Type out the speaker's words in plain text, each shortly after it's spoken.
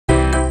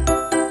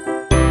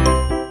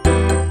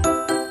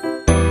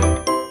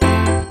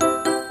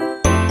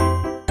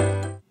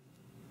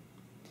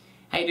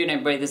doing,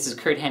 everybody? This is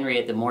Kurt Henry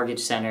at the Mortgage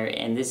Center,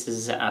 and this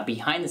is a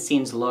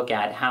behind-the-scenes look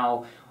at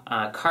how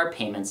car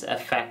payments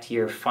affect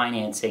your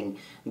financing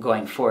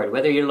going forward.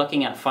 Whether you're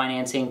looking at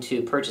financing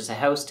to purchase a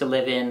house to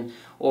live in,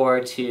 or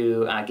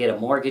to get a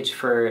mortgage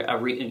for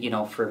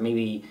for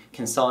maybe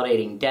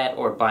consolidating debt,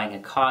 or buying a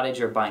cottage,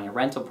 or buying a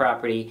rental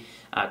property,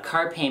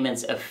 car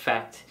payments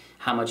affect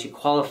how much you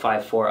qualify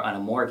for on a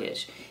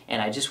mortgage.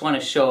 And I just want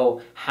to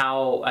show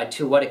how,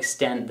 to what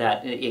extent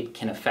that it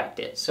can affect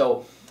it.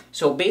 So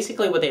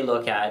basically what they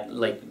look at,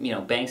 like,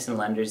 banks and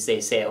lenders,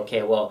 they say,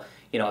 okay, well,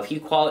 if you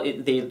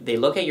they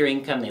look at your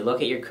income, they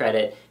look at your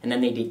credit, and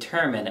then they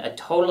determine a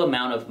total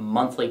amount of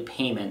monthly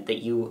payment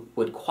that you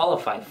would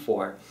qualify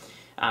for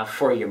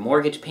your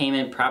mortgage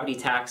payment, property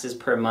taxes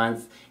per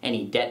month,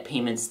 any debt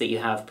payments that you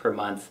have per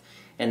month,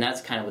 and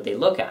that's kind of what they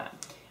look at.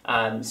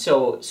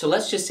 So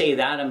let's just say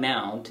that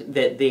amount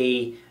that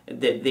they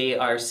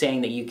are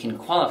saying that you can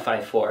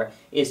qualify for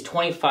is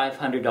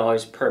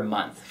 $2,500 per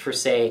month for,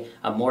 say,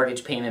 a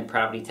mortgage payment,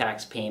 property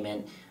tax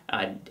payment,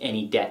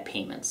 any debt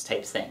payments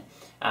type thing.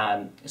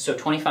 So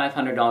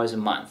 $2,500 a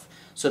month.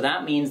 So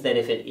that means that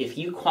if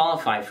you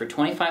qualify for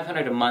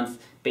 $2,500 a month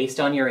based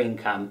on your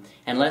income,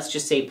 and let's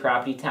just say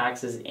property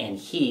taxes and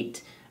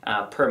heat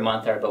per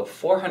month are about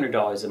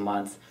 $400 a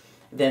month,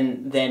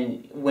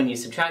 then when you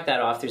subtract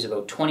that off, there's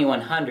about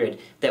 $2,100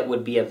 that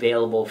would be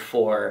available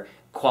for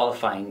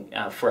qualifying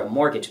for a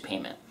mortgage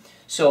payment.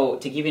 So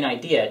to give you an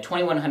idea,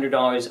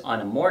 $2,100 on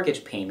a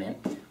mortgage payment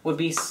would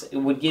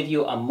give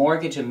you a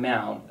mortgage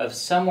amount of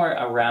somewhere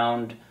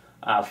around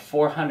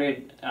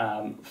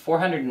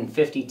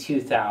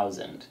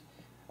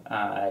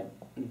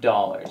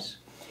 $452,000.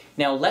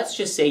 Now let's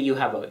just say you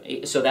have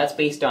so that's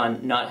based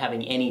on not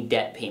having any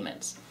debt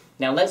payments.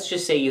 Now let's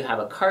just say you have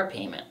a car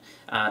payment,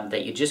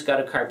 that you just got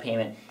a car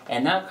payment,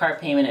 and that car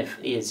payment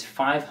is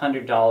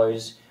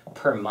 $500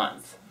 per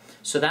month.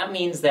 So that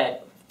means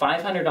that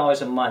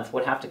 $500 a month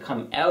would have to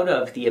come out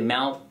of the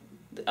amount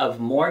of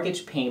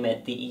mortgage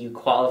payment that you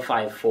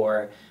qualify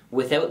for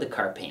without the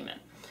car payment.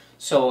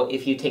 So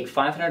if you take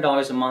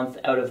 $500 a month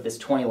out of this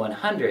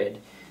 $2,100,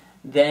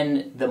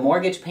 then the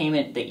mortgage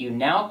payment that you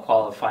now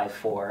qualify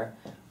for,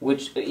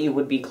 which it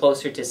would be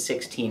closer to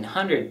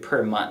 $1,600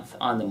 per month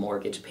on the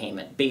mortgage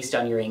payment based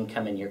on your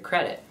income and your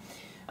credit.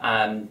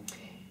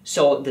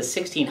 So the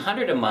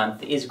 $1,600 a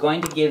month is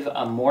going to give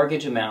a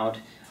mortgage amount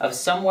of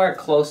somewhere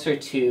closer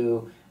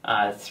to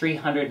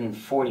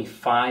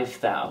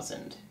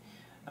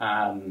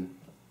 $345,000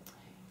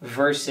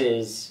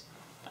 versus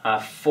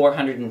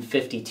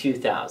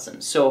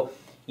 $452,000. So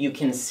you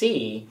can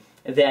see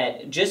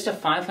that just a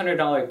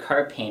 $500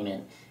 car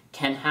payment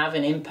can have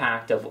an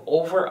impact of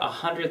over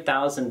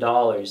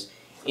 $100,000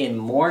 in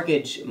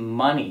mortgage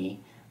money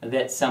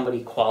that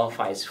somebody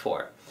qualifies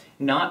for.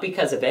 Not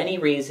because of any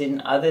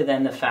reason other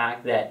than the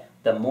fact that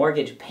the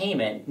mortgage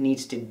payment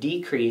needs to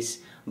decrease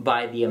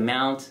by the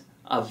amount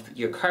of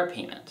your car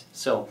payment.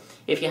 So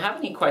if you have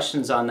any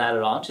questions on that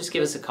at all, just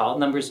give us a call.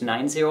 Number is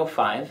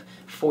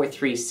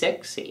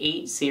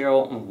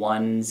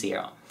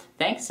 905-436-8010.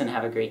 Thanks, and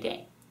have a great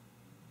day.